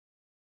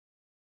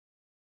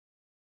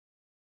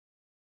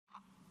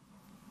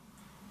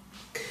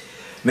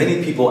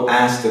Many people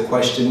ask the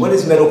question, what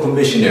is medical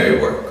missionary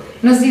work?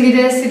 Mnozí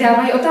lidé si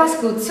dávají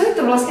otázku, co je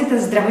to vlastně ta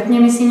zdravotně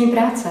misijní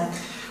práce?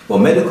 Well,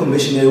 medical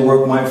missionary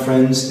work, my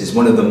friends, is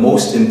one of the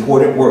most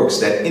important works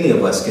that any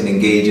of us can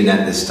engage in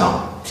at this time.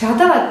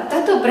 Přátelé,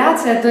 tato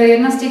práce to je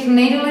jedna z těch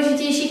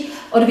nejdůležitějších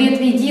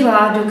odvětví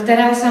díla, do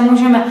kterého se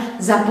můžeme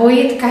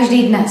zapojit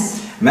každý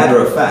dnes. Matter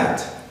of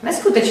fact, Ve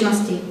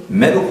skutečnosti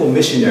medical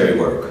missionary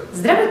work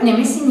zdravotně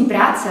misijní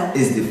práce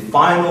is the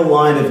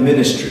final line of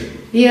ministry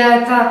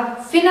je ta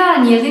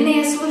finální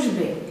linie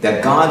služby, that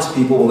God's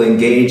people will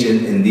engage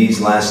in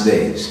these last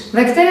days.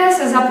 ve které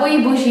se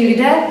zapojí boží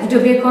lidé v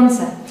době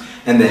konce.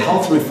 And the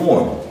health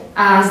reform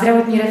A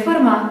zdravotní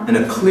reforma and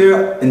a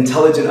clear,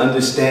 intelligent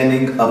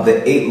understanding of the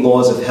 8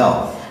 laws of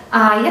health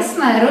a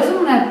jasné,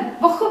 rozumné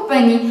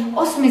pochopení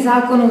 8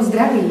 zákonů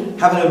zdraví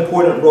have an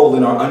important role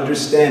in our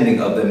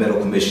understanding of the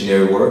medical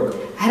missionary work.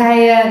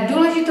 hraje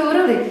důležitou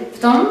roli v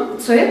tom,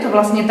 co je to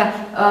vlastně ta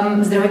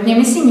zdravotně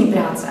misijní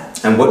práce.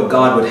 And what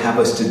God would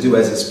have us to do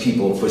as His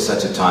people for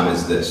such a time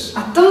as this.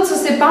 A to, co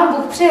si Pán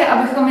Bůh přeje,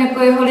 abychom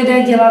jako jeho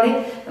lidé dělali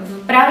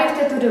právě v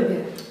této době.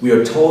 We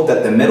are told that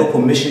the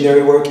medical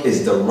missionary work is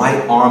the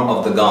right arm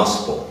of the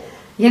gospel.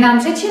 Je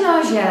nám řečeno,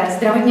 že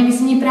zdravotně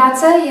misijní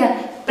práce je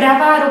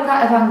pravá ruka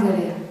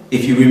evangelia.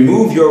 If you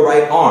remove your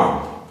right arm,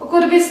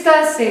 Pokud byste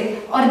si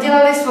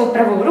oddělali svou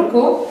pravou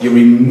ruku, you're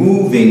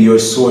removing your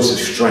source of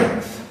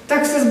strength.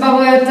 tak se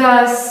zbavujete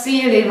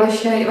síly,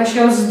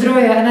 vašeho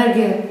zdroje,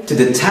 energie. To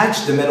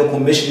detach the medical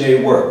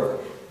missionary work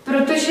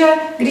Protože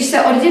když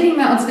se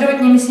oddělíme od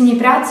zdravotní misijní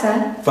práce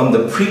from the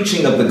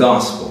preaching of the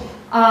gospel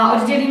a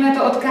oddělíme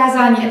to od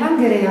kázání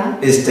evangelia,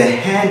 is to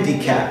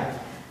handicap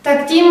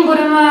tak tím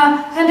budeme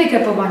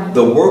handicapovaní. the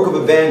work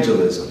of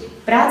evangelism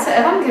Práce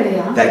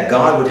evangelia, that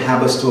God would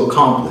have us to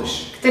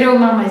accomplish, kterou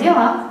máme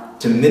dělat,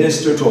 to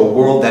minister to a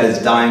world that is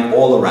dying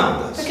all around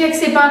us. tak jak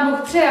si Pán Bůh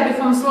přeje,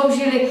 abychom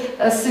sloužili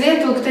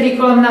světu, který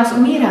kolem nás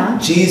umírá.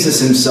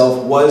 Jesus himself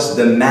was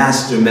the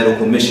master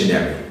medical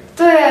missionary.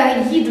 To je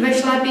jít ve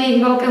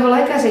šlépějích velkého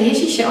lékaře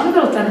Ježíše, on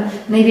byl ten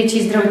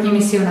největší zdravotní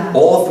misionář.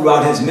 All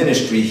throughout his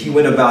ministry, he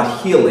went about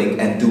healing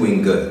and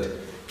doing good.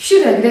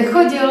 Všude, kde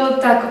chodil,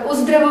 tak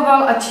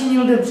uzdravoval a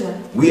činil dobře.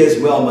 We as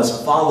well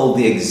must follow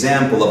the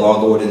example of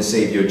our Lord and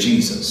Savior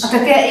Jesus A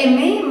také i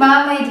my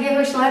máme jít v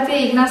jeho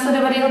šlépějích,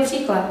 následovat jeho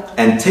příklad.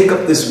 and take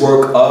up this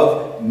work of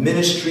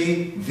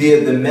ministry via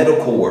the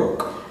medical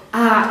work.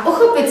 A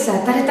uchopit se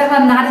tady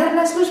tahle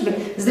nádherné služby,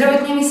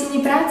 zdravotní misijní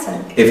práce.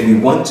 If we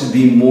want to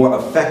be more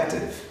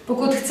effective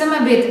Pokud chceme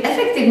být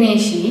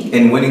efektivnější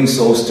in winning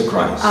souls to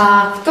Christ.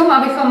 a v tom,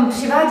 abychom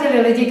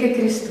přiváděli lidi ke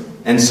Kristu.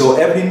 And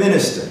so every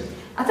minister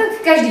A tak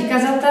každý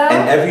kazatel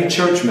and every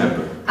church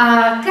member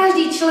a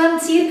každý člen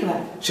církve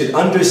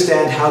should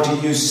understand how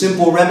to use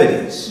simple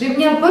remedies by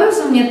měl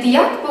porozumět,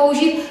 jak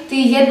použít ty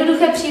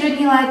jednoduché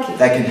přírodní léky,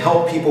 that can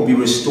help people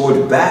be restored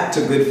back to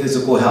good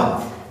physical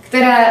health.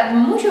 které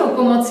můžou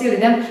pomoci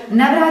lidem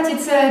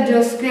navrátit se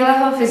do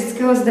skvělého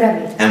fyzického zdraví.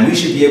 And we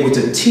should be able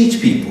to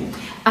teach people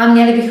A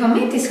měli bychom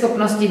mít ty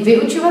schopnosti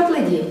vyučovat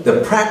lidi. the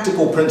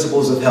practical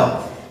principles of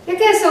health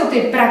Jaké jsou ty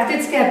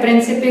praktické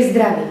principy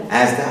zdraví?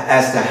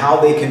 as to how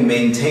they can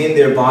maintain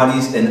their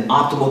bodies in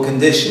optimal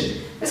condition.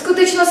 Ve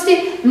skutečnosti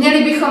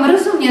měli bychom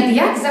rozumět,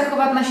 jak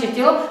zachovat naše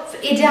tělo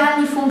v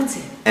ideální funkci.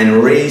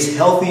 And raise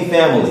healthy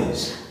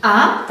families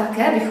A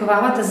také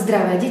vychovávat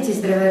zdravé děti,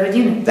 zdravé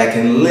rodiny, that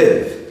can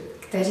live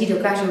kteří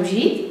dokážou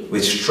žít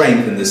with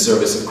strength in the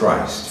service of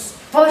Christ. s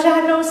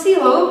pořádnou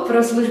sílou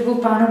pro službu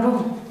Pánu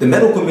Bohu. The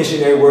medical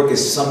missionary work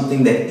is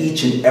something that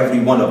each and every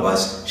one of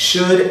us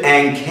should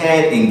and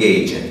can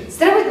engage in.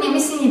 Zdravotní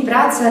misijní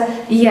práce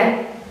je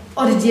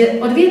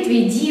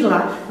odvětví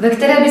díla, ve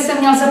které by se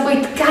měl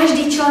zapojit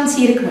každý člen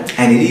církve.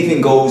 And it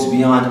even goes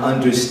beyond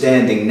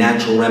understanding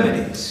natural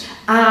remedies.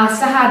 A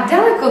sahá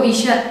daleko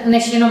výše,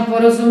 než jenom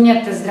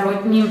porozumět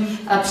zdravotním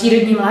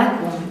přírodním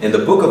lékům. In the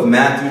book of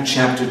Matthew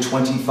chapter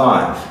 25,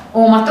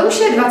 U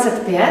Matouše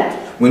 25,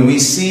 when we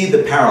see the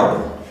parable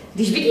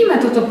když vidíme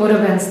toto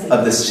podobenství, of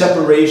the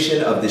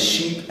separation of the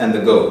sheep and the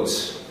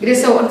goats, kde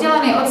jsou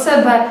odděleny od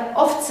sebe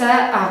ovce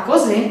a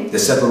kozy, the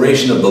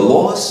separation of the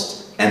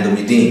lost and the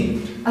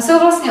redeemed. a jsou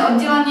vlastně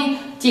odděleni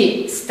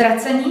ti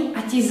ztracení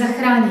a ti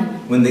zachránění.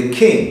 When the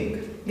king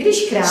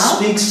Když král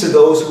speaks to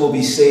those who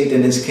will be saved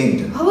in his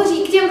kingdom,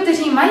 hovoří k těm,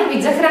 kteří mají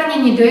být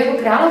zachráněni do jeho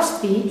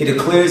království, he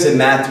declares in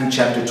Matthew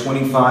chapter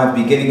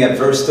 25, beginning at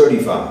verse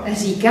 35,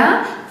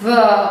 říká v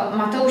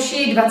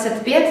Matouši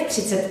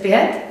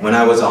 25:35, when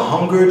I was a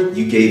hungered,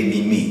 you gave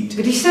me meat.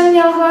 když jsem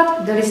měl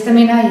hlad, dali jste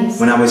mi najíst.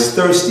 When I was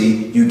thirsty,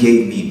 you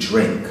gave me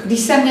drink. Když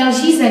jsem měl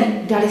žízeň,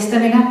 dali jste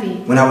mi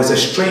napít. When I was a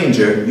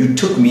stranger, you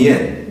took me in.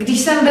 Když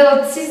jsem byl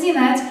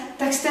cizinec,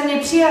 tak jste mě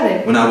přijali.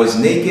 When I was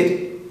naked,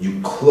 you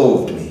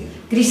clothed me.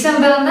 Když jsem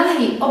byl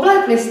nahý,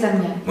 oblékli jste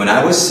mě. When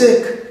I was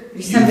sick,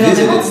 Když you jsem byl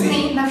visited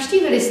nemocný, me.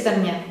 navštívili jste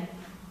mě.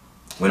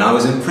 When I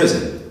was in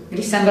prison,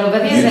 Když jsem byl ve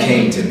you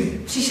vězení, came to me.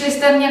 přišli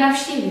jste mě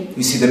navštívit.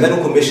 You see, the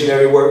medical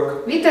missionary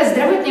work Víte,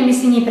 zdravotně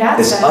misijní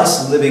práce, is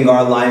us living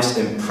our lives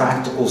in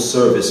practical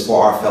service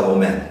for our fellow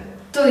men.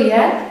 to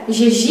je,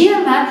 že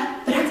žijeme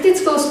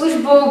praktickou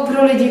službou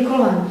pro lidi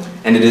kolem.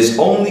 And it is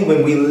only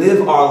when we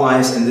live our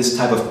lives in this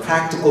type of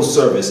practical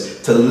service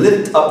to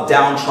lift up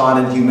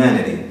downtrodden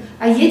humanity.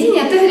 A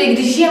jedině tehdy,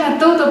 když žijeme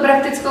touto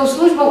praktickou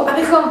službou,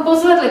 abychom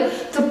pozvedli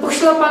to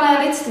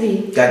pošlapané lidství,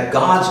 that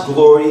God's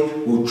glory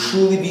will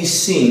truly be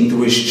seen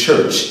through His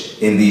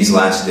church in these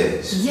last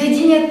days.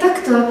 Jedině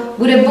takto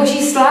bude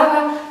Boží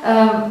sláva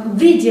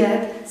vidět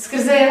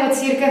skrze jeho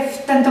církev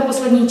v tento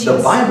poslední čas.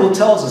 The Bible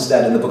tells us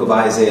that in the book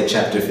of Isaiah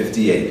chapter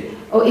 58.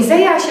 O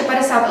Izajáše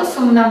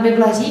 58 nám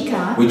Bible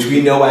říká, which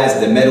we know as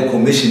the medical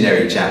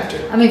missionary chapter.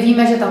 A my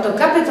víme, že tato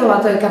kapitola,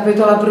 to je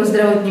kapitola pro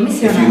zdravotní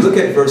misionáře. If you look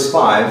at verse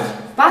 5,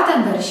 v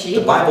 5. verši the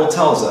Bible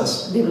tells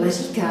us, Bible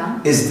říká,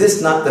 is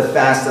this not the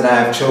fast that I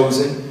have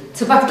chosen?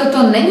 Co pak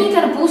toto není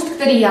ten půst,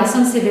 který já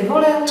jsem si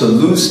vyvolil? To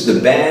loose the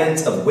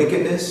bands of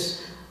wickedness?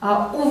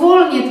 A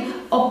uvolnit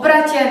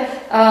opratě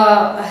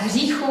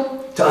hříchu?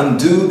 To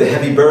undo the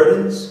heavy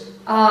burdens?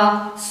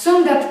 A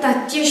sundat ta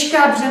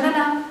těžká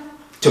břemena?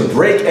 To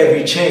break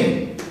every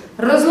chain?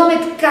 Rozlomit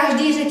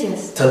každý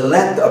řetěz? To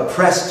let the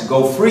oppressed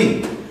go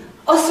free?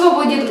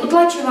 Osvobodit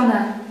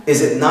utlačované?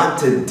 Is it not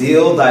to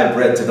deal thy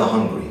bread to the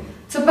hungry?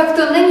 Co pak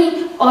to není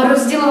o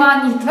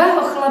rozdělování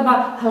tvého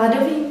chleba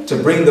hladovým? To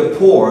bring the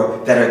poor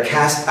that are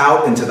cast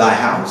out into thy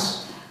house?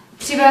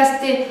 Přivést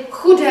ty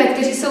chudé,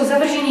 kteří jsou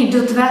zavrženi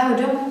do tvého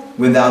domu?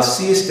 When thou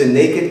seest the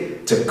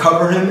naked, to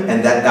cover him,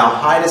 and that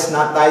thou hidest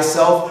not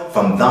thyself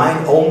from thine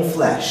own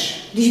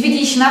flesh. Když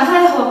vidíš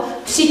nahého,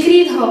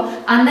 přikrýt ho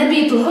a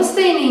nebýt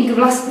lhostejný k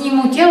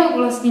vlastnímu tělu, k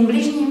vlastním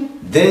bližním.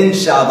 Then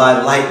shall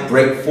thy light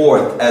break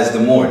forth as the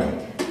morning.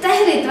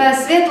 Tehdy tvé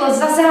světlo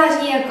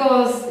zazáří jako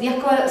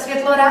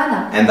světlo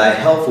rána. And thy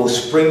health will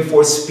spring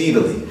forth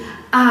speedily.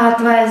 A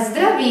tvé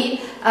zdraví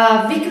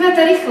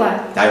vykvete rychle.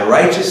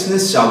 Thy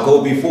righteousness shall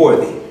go before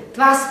thee.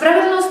 Tvá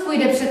spravedlnost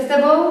půjde před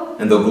tebou.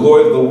 And the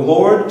glory of the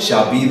Lord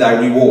shall be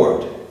thy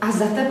reward. A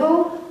za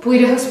tebou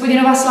půjde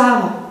Hospodinova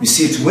sláva. You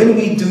see, it's when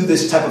we do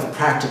this type of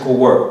practical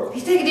work,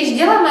 Víte, když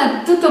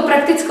děláme tuto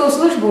praktickou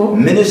službu,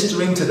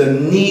 ministering to the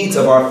needs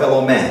of our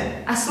fellow man,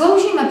 a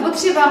sloužíme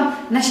potřebám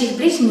našich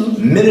bližních,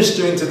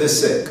 ministering to the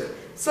sick,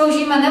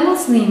 sloužíme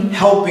nemocným,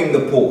 helping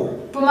the poor,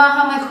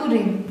 pomáháme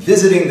chudým,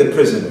 visiting the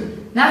prisoner,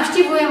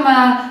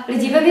 navštěvujeme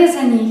lidi ve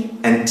vězeních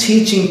and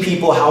teaching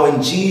people how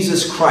in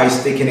Jesus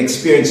Christ they can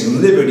experience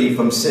liberty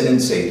from sin and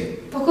Satan.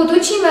 Pokud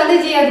učíme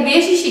lidi, jak v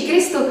Ježíši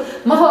Kristu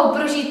mohou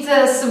prožít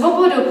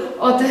svobodu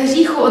od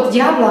hříchu, od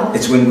ďábla.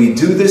 It's when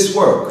we do this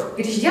work,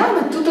 Když děláme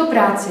tuto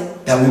práci,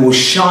 that we will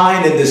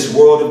shine in this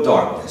world of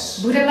darkness.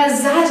 Budeme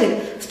zářit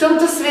v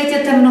tomto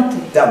světě temnoty.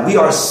 That we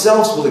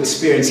ourselves will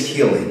experience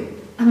healing.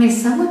 A my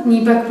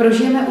samotní pak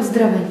prožijeme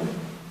uzdravení.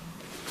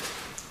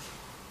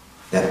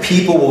 That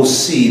people will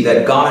see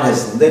that God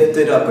has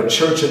lifted up a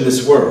church in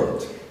this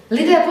world.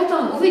 Lidé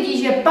potom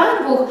uvidí, že Pán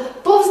Bůh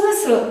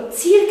povznesl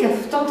církev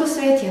v tomto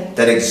světě,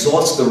 that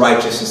exalts the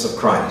righteousness of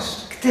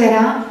Christ.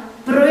 která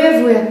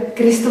projevuje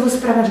Kristovu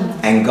spravedlnost.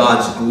 And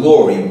God's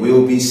glory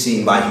will be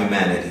seen by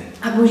humanity.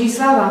 A Boží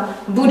sláva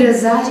bude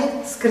zářit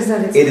skrze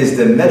lidstvo. It is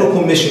the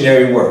medical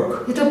missionary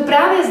work Je to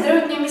právě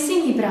zdravotně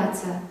misijní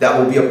práce, that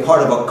will be a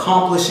part of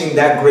accomplishing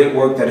that great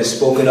work that is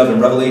spoken of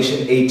in Revelation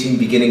 18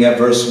 beginning at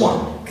verse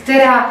 1.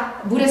 která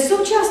bude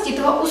součástí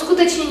toho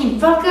uskutečnění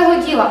velkého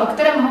díla, o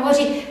kterém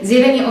hovoří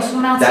Zjevení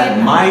 18:1. That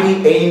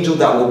mighty angel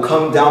that will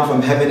come down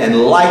from heaven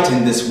and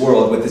lighten this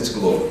world with its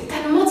glory.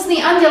 Ten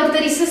mocný anděl,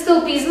 který se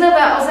stoupí z nebe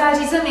a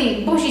ozáří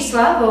zemi Boží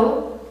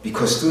slávou,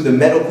 Because through the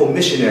medical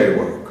missionary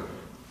work,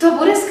 to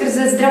bude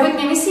skrze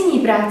zdravotně misijní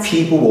práci,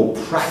 people will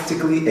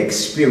practically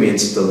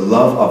experience the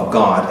love of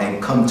God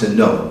and come to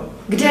know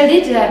kde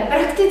lidé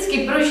prakticky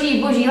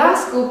prožijí Boží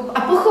lásku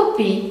a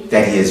pochopí,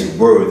 that He is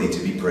worthy to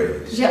be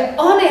praised. že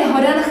on je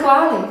hoden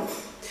chvály.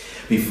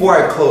 Before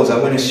I close,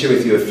 I want to share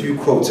with you a few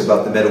quotes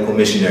about the medical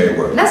missionary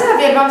work. Na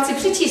závěr vám chci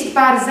přečíst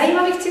pár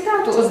zajímavých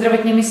citátů o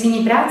zdravotně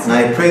misijní práci. And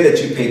I pray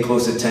that you pay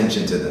close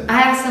attention to them.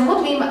 A já se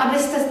modlím,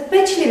 abyste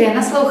pečlivě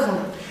naslouchali.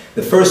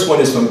 The first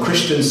one is from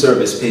Christian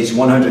Service, page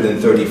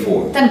 134.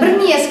 Ten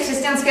první je z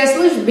křesťanské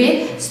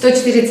služby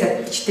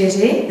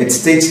 144. It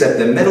states that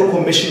the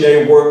medical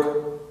missionary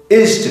work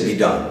is to be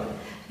done.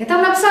 Je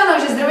tam napsáno,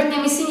 že zdravotně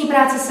misijní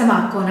práce se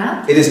má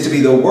konat. It is to be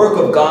the work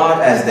of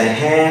God as the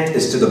hand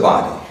is to the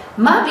body.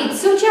 Má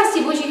být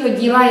součástí Božího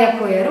díla,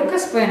 jako je ruka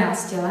spojená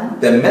s tělem.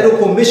 The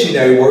medical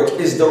missionary work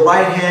is the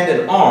right hand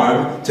and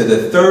arm to the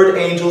third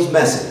angel's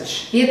message,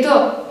 Je to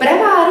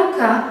pravá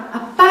ruka a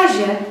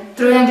paže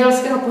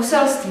trojandělského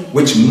poselství,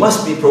 which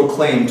must be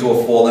proclaimed to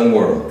a fallen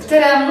world.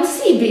 které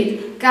musí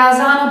být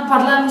kázáno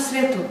padlému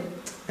světu.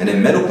 And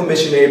in Medical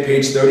Missionary, page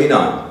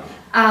 39,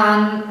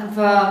 A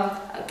v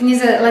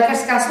knize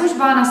Lékařská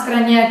služba na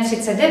straně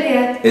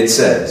 39 it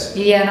says,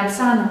 je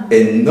napsáno: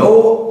 in no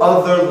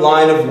other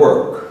line of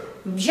work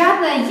v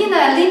žádné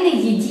jiné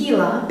linii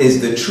díla is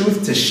the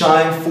truth to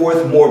shine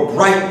forth more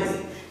brightly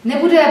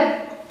nebude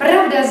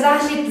pravda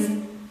zářit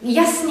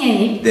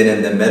jasněji than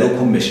in the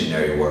medical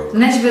missionary work.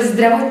 než ve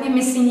zdravotně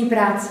misijní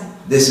práci.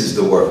 This is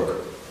the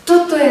work.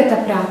 Toto je ta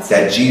práce,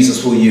 that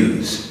Jesus will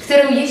use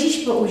kterou Ježíš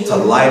použil,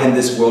 to lighten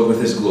this world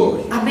with his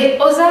glory. aby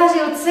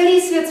ozářil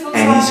celý svět svou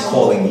And he's slávou.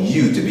 calling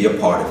you to be a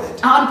part of it.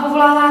 A on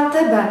povolává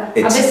tebe,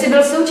 aby si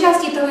byl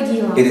součástí toho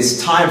díla. It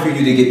is time for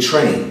you to get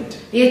trained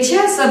Je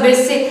čas, aby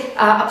si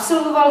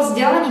absolvoval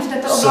vzdělání v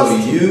této so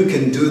oblasti. you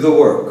can do the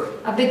work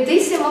Aby ty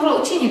si mohl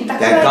učinit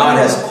takové that God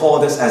dílo, has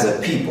called us as a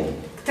people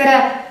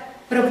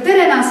pro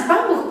které nás Pán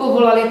Bůh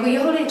povolal jako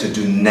jeho lid,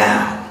 to do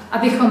now.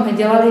 abychom ho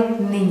dělali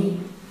nyní.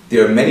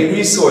 There are many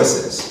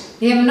resources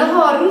Je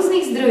mnoho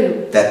různých zdrojů,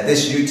 that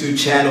this YouTube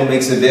channel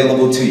makes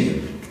available to you.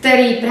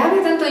 který právě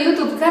tento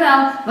YouTube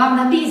kanál vám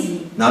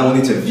nabízí. Not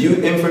only to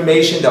view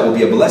information that will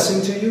be a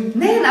blessing to you,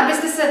 Nejen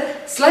abyste se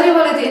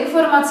sledovali ty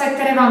informace,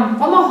 které vám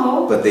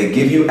pomohou, but they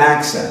give you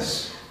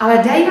access ale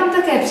dají vám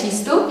také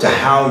přístup, to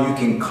how you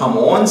can come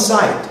on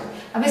site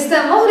abyste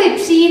mohli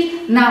přijít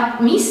na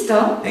místo,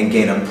 and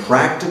gain a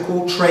practical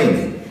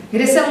training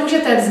kde se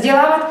můžete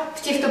vzdělávat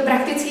v těchto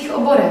praktických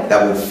oborech.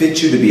 that will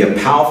fit you to be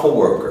a powerful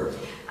worker,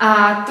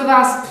 A to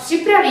vás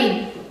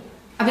připraví,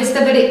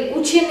 abyste byli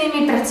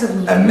účinnými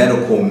pracovníky, a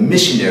medical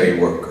missionary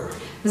worker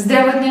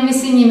zdravotně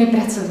misijními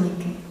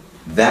pracovníky,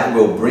 that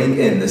will bring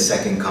in the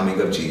second coming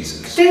of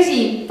Jesus.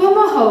 kteří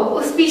pomohou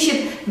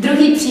uspíšit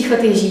druhý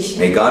příchod Ježíše.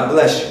 May God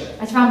bless you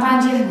Ať vám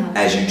Pán žehná.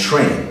 as you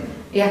train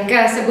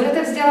Jak se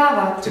budete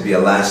vzdělávat, to be a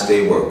last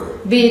day worker.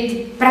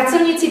 být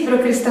pracovníci pro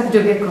Krista v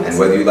době And konce.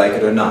 whether you like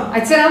it or not,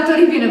 Ať se nám to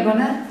líbí nebo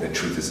ne, the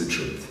truth is the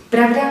truth.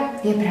 pravda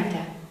je pravda.